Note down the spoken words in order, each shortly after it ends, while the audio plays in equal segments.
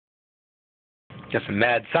Got some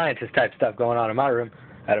mad scientist type stuff going on in my room.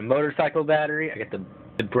 I got a motorcycle battery. I got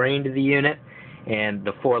the brain to the unit and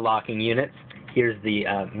the 4 locking units. Here's the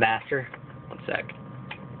master. One sec.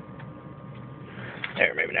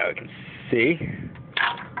 There, maybe now I can see.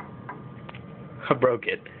 I broke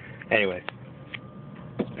it. Anyways.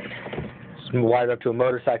 It's wired up to a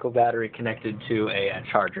motorcycle battery connected to a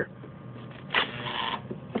charger.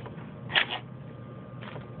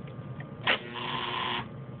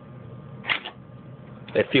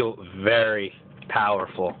 They feel very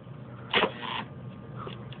powerful.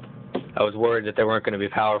 I was worried that they weren't going to be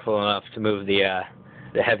powerful enough to move the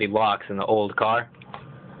heavy locks in the old car.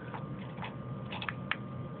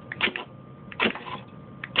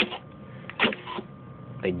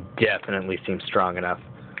 They definitely seem strong enough.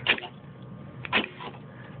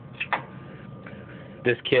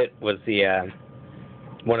 This kit was the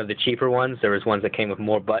one of the cheaper ones. There was ones that came with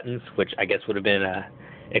more buttons, which I guess would have been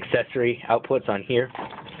accessory outputs on here.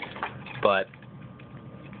 But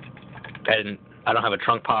I don't have a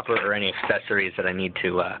trunk popper or any accessories that I need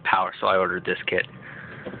to power, so I ordered this kit.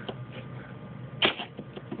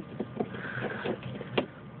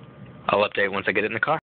 I'll update once I get it in the car.